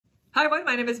Hi everyone,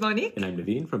 my name is Monique. And I'm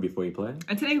Naveen from Before You Play.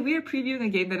 And today we are previewing a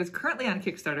game that is currently on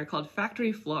Kickstarter called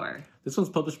Factory Floor. This one's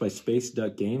published by Space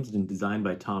Duck Games and designed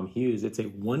by Tom Hughes. It's a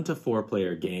 1 to 4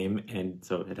 player game, and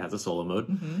so it has a solo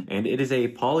mode. And it is a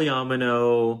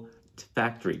polyomino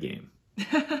factory game.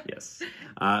 Yes.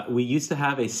 We used to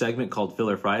have a segment called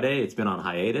Filler Friday. It's been on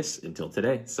hiatus until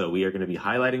today. So we are going to be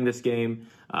highlighting this game.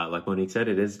 Like Monique said,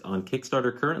 it is on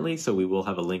Kickstarter currently, so we will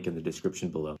have a link in the description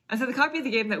below. And so the copy of the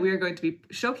game that we are going to be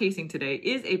showcasing today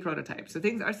is a prototype. So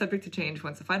things are subject to change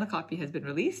once the final copy has been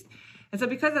released. And so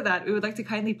because of that, we would like to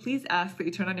kindly please ask that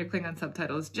you turn on your Klingon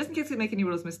subtitles, just in case we make any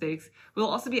rules mistakes. We'll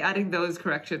also be adding those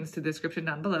corrections to the description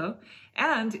down below.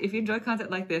 And if you enjoy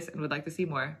content like this and would like to see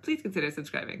more, please consider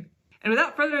subscribing. And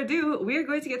without further ado, we are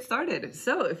going to get started.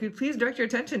 So if you'd please direct your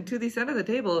attention to the center of the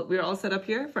table, we are all set up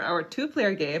here for our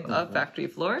 2-player game of Factory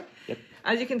Floor. Yep.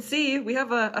 As you can see, we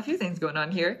have a few things going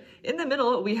on here. In the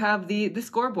middle, we have the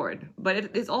scoreboard, but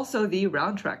it is also the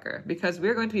round tracker because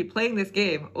we're going to be playing this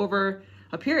game over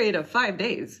a period of 5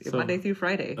 days, so Monday through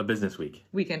Friday. A business week.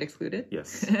 Weekend excluded.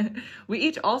 Yes. We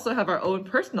each also have our own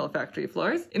personal factory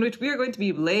floors in which we are going to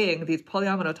be laying these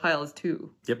polyomino tiles too.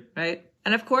 Yep. Right?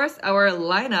 And of course, our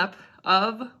lineup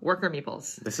of worker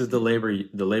meeples. This is the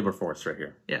labor force right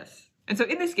here. Yes. And so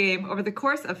in this game, over the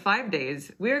course of 5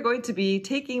 days, we are going to be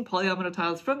taking polyomino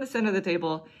tiles from the center of the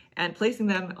table and placing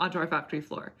them onto our factory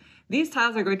floor. These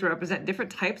tiles are going to represent different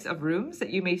types of rooms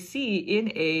that you may see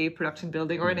in a production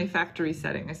building or in a factory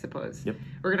setting, I suppose. Yep.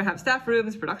 We're going to have staff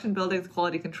rooms, production buildings,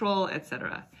 quality control,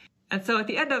 etc. And so at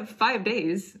the end of 5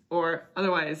 days, or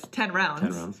otherwise 10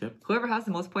 rounds, yep. Whoever has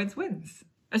the most points wins.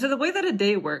 And so the way that a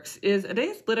day works is a day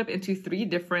is split up into 3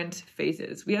 different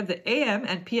phases. We have the AM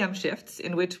and PM shifts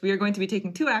in which we are going to be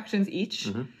taking 2 actions each,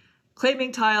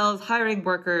 claiming tiles, hiring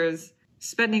workers,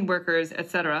 spending workers,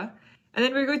 etc. And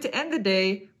then we're going to end the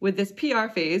day with this PR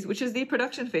phase, which is the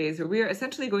production phase, where we are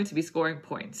essentially going to be scoring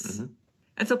points.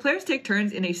 And so players take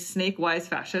turns in a snake-wise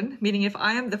fashion, meaning if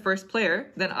I am the first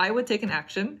player, then I would take an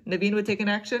action, Naveen would take an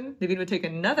action, Naveen would take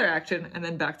another action, and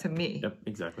then back to me. Yep,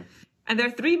 exactly. And there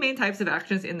are 3 main types of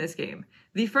actions in this game.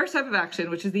 The first type of action,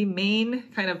 which is the main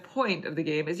kind of point of the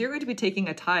game, is you're going to be taking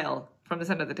a tile from the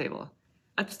center of the table.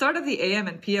 At the start of the AM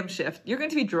and PM shift, you're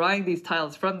going to be drawing these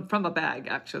tiles from a bag,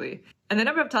 actually. And the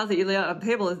number of tiles that you lay out on the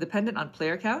table is dependent on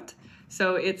player count.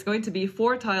 So it's going to be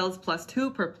 4 tiles plus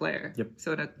 2 per player. Yep.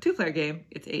 So in a 2-player game,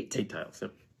 it's 8. 8 tiles,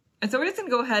 yep. And so we're just going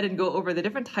to go ahead and go over the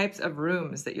different types of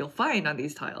rooms that you'll find on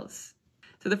these tiles.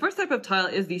 So the first type of tile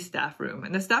is the staff room.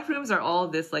 And the staff rooms are all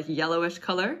this like yellowish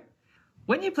color.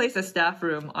 When you place a staff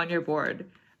room on your board,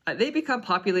 they become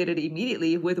populated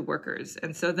immediately with workers.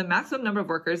 And so the maximum number of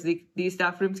workers these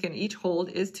staff rooms can each hold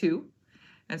is 2.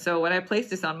 And so when I place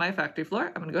this on my factory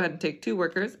floor, I'm going to go ahead and take 2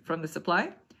 workers from the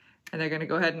supply, and they're going to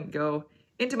go ahead and go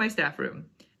into my staff room.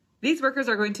 These workers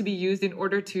are going to be used in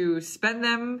order to spend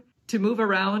them to move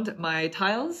around my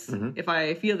tiles if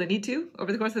I feel the need to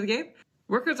over the course of the game.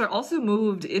 Workers are also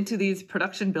moved into these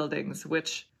production buildings,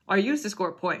 which are used to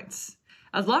score points,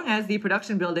 as long as the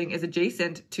production building is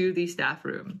adjacent to the staff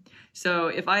room. So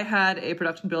if I had a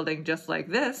production building just like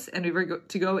this, and we were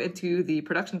to go into the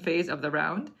production phase of the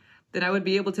round, then I would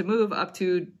be able to move up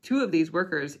to 2 of these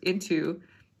workers into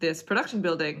this production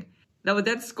building that would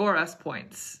then score us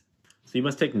points. So you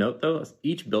must take note, though,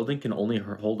 each building can only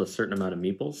hold a certain amount of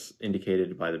meeples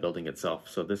indicated by the building itself.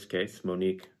 So in this case,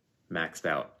 Monique maxed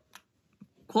out.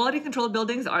 Quality control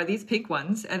buildings are these pink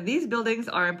ones, and these buildings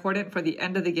are important for the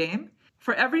end of the game.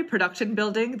 For every production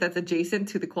building that's adjacent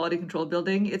to the quality control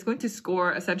building, it's going to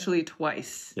score essentially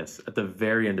twice. Yes, at the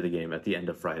very end of the game, at the end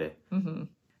of Friday.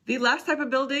 The last type of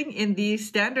building in the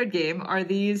standard game are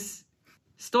these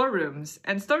storerooms,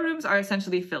 and storerooms are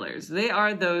essentially fillers. They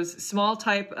are those small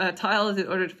type tiles in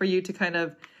order for you to kind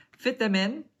of fit them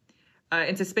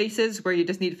into spaces where you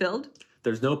just need filled.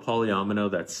 There's no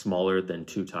polyomino that's smaller than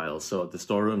 2 tiles, so the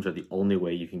storerooms are the only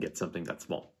way you can get something that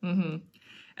small.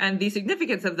 And the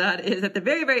significance of that is at the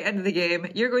very, very end of the game,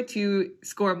 you're going to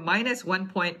score minus 1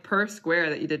 point per square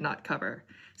that you did not cover.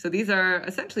 So these are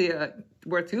essentially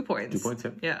worth 2 points. 2 points,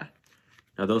 Yeah.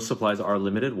 Now those supplies are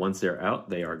limited. Once they're out,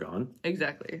 they are gone.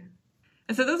 Exactly.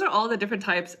 And so those are all the different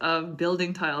types of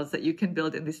building tiles that you can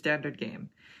build in the standard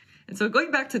game. And so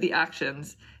going back to the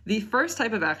actions, the first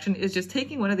type of action is just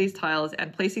taking one of these tiles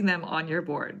and placing them on your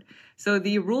board. So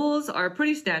the rules are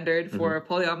pretty standard for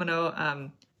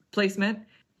polyomino placement.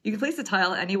 You can place a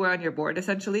tile anywhere on your board,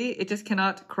 essentially. It just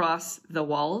cannot cross the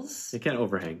walls. It can't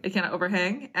overhang. It cannot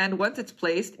overhang. And once it's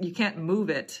placed, you can't move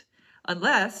it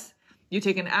unless you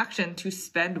take an action to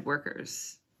spend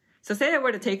workers. So say I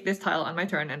were to take this tile on my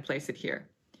turn and place it here.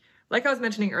 Like I was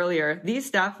mentioning earlier, these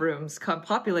staff rooms come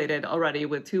populated already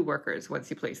with 2 workers once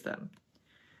you place them.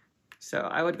 So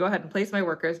I would go ahead and place my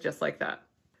workers just like that.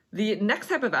 The next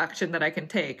type of action that I can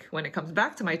take when it comes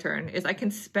back to my turn is I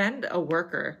can spend a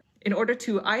worker in order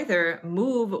to either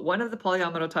move one of the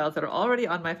polyomino tiles that are already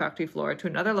on my factory floor to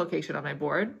another location on my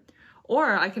board,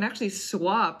 or I can actually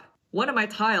swap one of my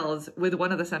tiles with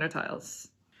one of the center tiles.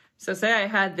 So say I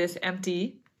had this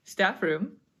empty staff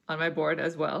room on my board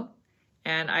as well,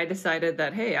 and I decided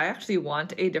that, hey, I actually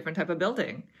want a different type of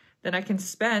building. Then I can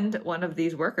spend one of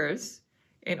these workers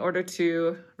in order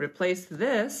to replace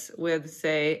this with,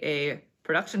 say, a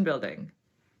production building,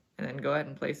 and then go ahead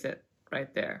and place it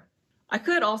right there. I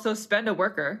could also spend a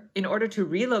worker in order to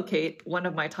relocate one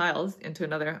of my tiles onto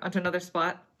another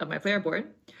spot of my player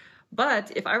board.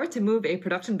 But if I were to move a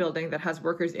production building that has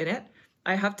workers in it,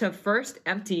 I have to first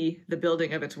empty the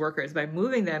building of its workers by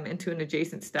moving them into an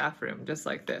adjacent staff room, just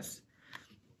like this.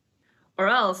 Or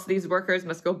else these workers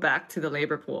must go back to the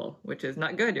labor pool, which is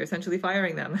not good. You're essentially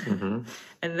firing them. Mm-hmm.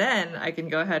 And then I can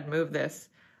go ahead and move this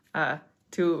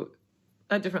to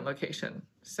a different location.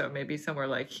 So maybe somewhere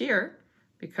like here,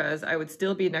 because I would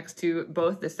still be next to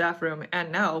both the staff room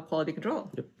and now quality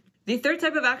control. Yep. The third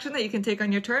type of action that you can take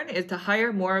on your turn is to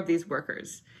hire more of these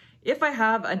workers. If I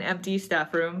have an empty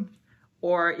staff room,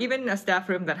 or even a staff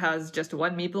room that has just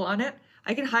 1 meeple on it,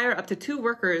 I can hire up to 2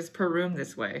 workers per room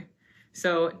this way.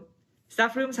 So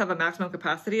staff rooms have a maximum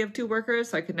capacity of 2 workers,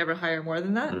 so I could never hire more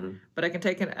than that. Mm-hmm. But I can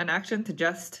take an action to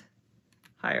just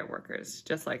hire workers,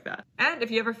 just like that. And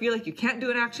if you ever feel like you can't do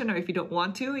an action, or if you don't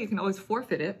want to, you can always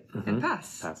forfeit it and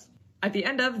pass. At the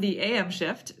end of the AM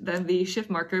shift, then the shift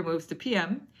marker moves to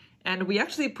PM, and we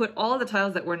actually put all the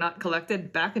tiles that were not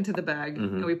collected back into the bag,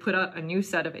 and we put out a new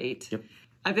set of 8. Yep.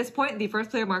 At this point, the first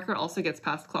player marker also gets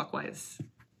passed clockwise.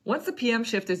 Once the PM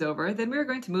shift is over, then we're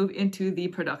going to move into the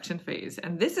production phase.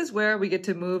 And this is where we get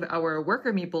to move our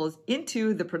worker meeples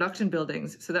into the production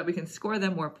buildings so that we can score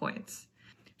them more points.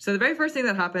 So the very first thing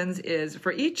that happens is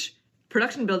for each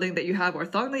production building that you have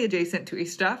orthogonally adjacent to a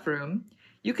staff room,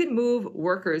 you can move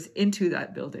workers into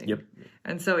that building. Yep.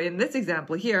 And so in this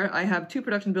example here, I have 2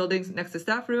 production buildings next to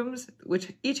staff rooms,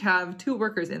 which each have 2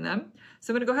 workers in them.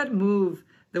 So I'm going to go ahead and move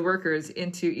the workers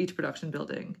into each production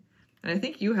building. And I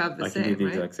think you have the same, right? I can do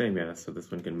the exact same, yeah. So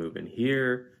this one can move in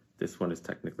here. This one is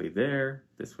technically there.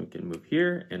 This one can move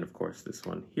here. And of course, this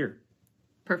one here.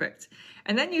 Perfect.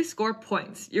 And then you score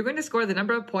points. You're going to score the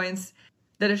number of points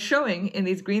that is showing in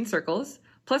these green circles,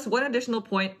 plus 1 additional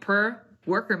point per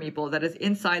worker meeple that is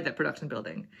inside that production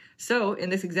building. So in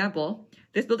this example,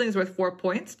 this building is worth 4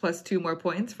 points, plus 2 more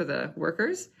points for the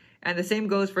workers. And the same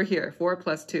goes for here, 4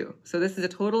 plus 2. So this is a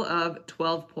total of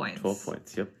 12 points. 12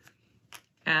 points, yep.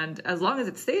 And as long as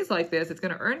it stays like this, it's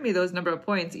going to earn me those number of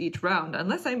points each round,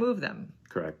 unless I move them.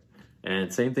 Correct.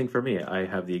 And same thing for me. I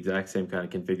have the exact same kind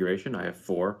of configuration. I have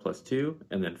 4 plus 2,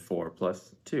 and then 4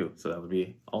 plus 2. So that would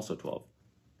be also 12.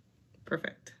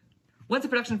 Perfect. Once the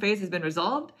production phase has been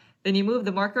resolved, then you move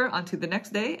the marker onto the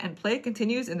next day, and play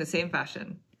continues in the same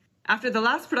fashion. After the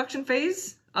last production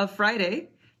phase of Friday,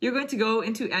 you're going to go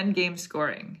into endgame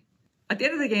scoring. At the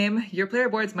end of the game, your player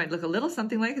boards might look a little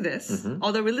something like this,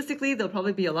 although realistically, they'll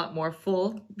probably be a lot more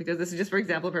full because this is just for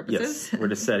example purposes. Yes, we're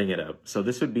just setting it up. So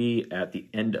this would be at the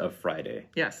end of Friday.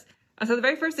 Yes. And so the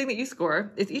very first thing that you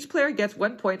score is each player gets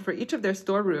 1 point for each of their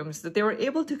storerooms that they were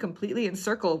able to completely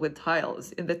encircle with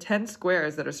tiles in the 10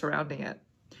 squares that are surrounding it.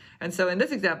 And so in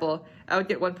this example, I would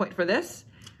get 1 point for this.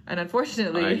 And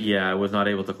unfortunately... yeah, I was not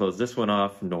able to close this one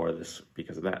off, nor this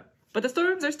because of that. But the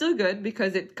storerooms are still good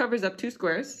because it covers up 2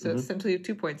 squares, so it's essentially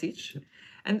 2 points each.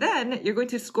 And then you're going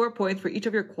to score points for each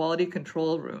of your quality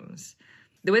control rooms.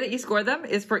 The way that you score them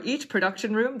is for each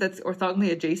production room that's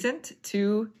orthogonally adjacent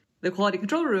to the quality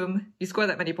control room, you score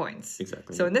that many points.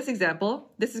 Exactly. So in this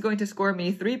example, this is going to score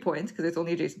me 3 points because it's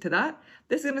only adjacent to that.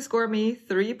 This is going to score me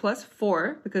 3 plus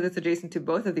 4 because it's adjacent to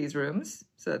both of these rooms,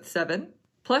 so that's 7.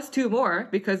 Plus 2 more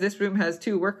because this room has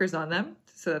 2 workers on them,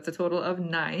 so that's a total of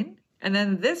 9. And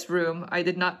then this room, I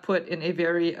did not put in a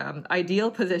very ideal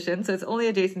position. So it's only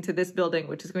adjacent to this building,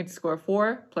 which is going to score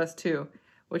 4 plus 2,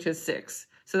 which is 6.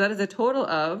 So that is a total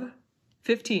of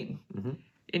 15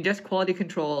 in just quality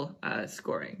control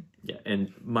scoring. Yeah,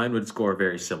 and mine would score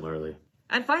very similarly.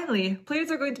 And finally, players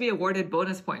are going to be awarded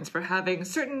bonus points for having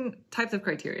certain types of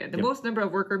criteria. The most number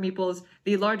of worker meeples,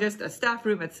 the largest, a staff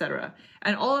room, etc.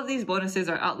 And all of these bonuses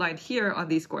are outlined here on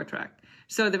the score track.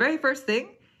 So the very first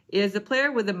thing is the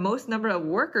player with the most number of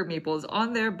worker meeples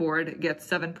on their board gets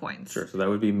 7 points. Sure, so that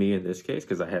would be me in this case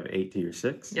because I have 8 to your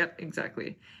 6. Yep,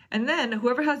 exactly. And then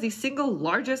whoever has the single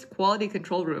largest quality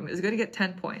control room is going to get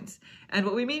 10 points. And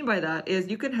what we mean by that is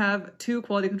you can have 2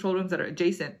 quality control rooms that are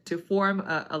adjacent to form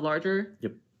a larger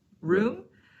room,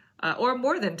 or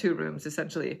more than 2 rooms,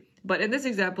 essentially. But in this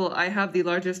example, I have the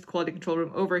largest quality control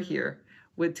room over here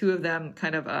with 2 of them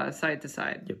kind of side to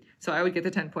side. Yep. So I would get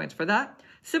the 10 points for that.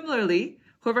 Similarly,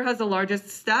 whoever has the largest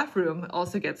staff room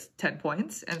also gets 10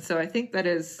 points. And so I think that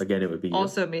is again, it would be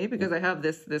also me because I have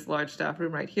this large staff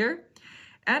room right here.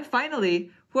 And finally,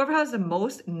 whoever has the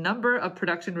most number of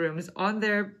production rooms on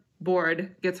their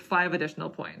board gets 5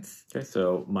 additional points. Okay,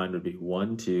 so mine would be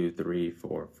 1, 2, 3,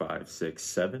 4, 5, 6,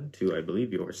 7. 2, I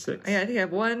believe yours 6. Yeah, I think I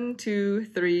have 1, 2,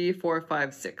 3, 4,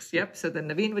 5, 6. Yep. So then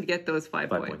Naveen would get those 5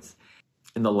 points.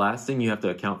 And the last thing you have to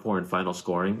account for in final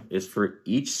scoring is for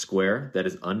each square that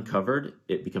is uncovered,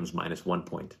 it becomes minus 1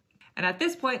 point. And at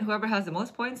this point, whoever has the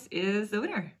most points is the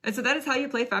winner. And so that is how you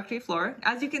play Factory Floor.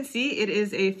 As you can see, it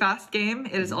is a fast game.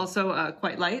 It is also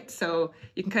quite light, so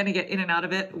you can kind of get in and out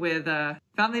of it with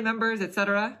family members,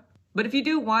 etc. But if you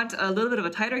do want a little bit of a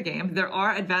tighter game, there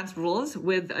are advanced rules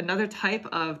with another type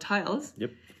of tiles.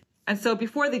 Yep. And so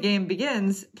before the game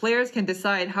begins, players can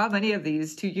decide how many of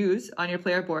these to use on your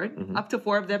player board, up to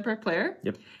 4 of them per player.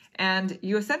 Yep. And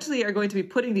you essentially are going to be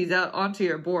putting these out onto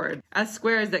your board as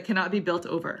squares that cannot be built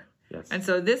over. Yes. And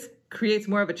so this creates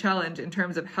more of a challenge in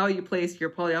terms of how you place your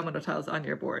polyomino tiles on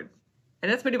your board. And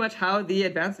that's pretty much how the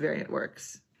advanced variant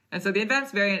works. And so the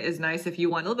advanced variant is nice if you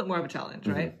want a little bit more of a challenge,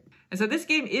 right? And so this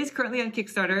game is currently on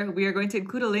Kickstarter. We are going to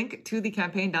include a link to the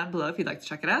campaign down below if you'd like to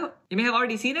check it out. You may have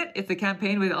already seen it. It's the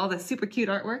campaign with all the super cute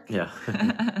artwork. Yeah.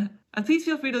 And please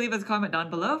feel free to leave us a comment down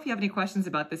below if you have any questions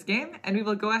about this game, and we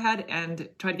will go ahead and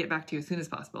try to get back to you as soon as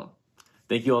possible.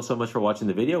 Thank you all so much for watching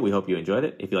the video. We hope you enjoyed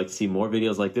it. If you'd like to see more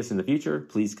videos like this in the future,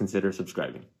 please consider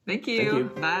subscribing. Thank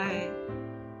you. Bye.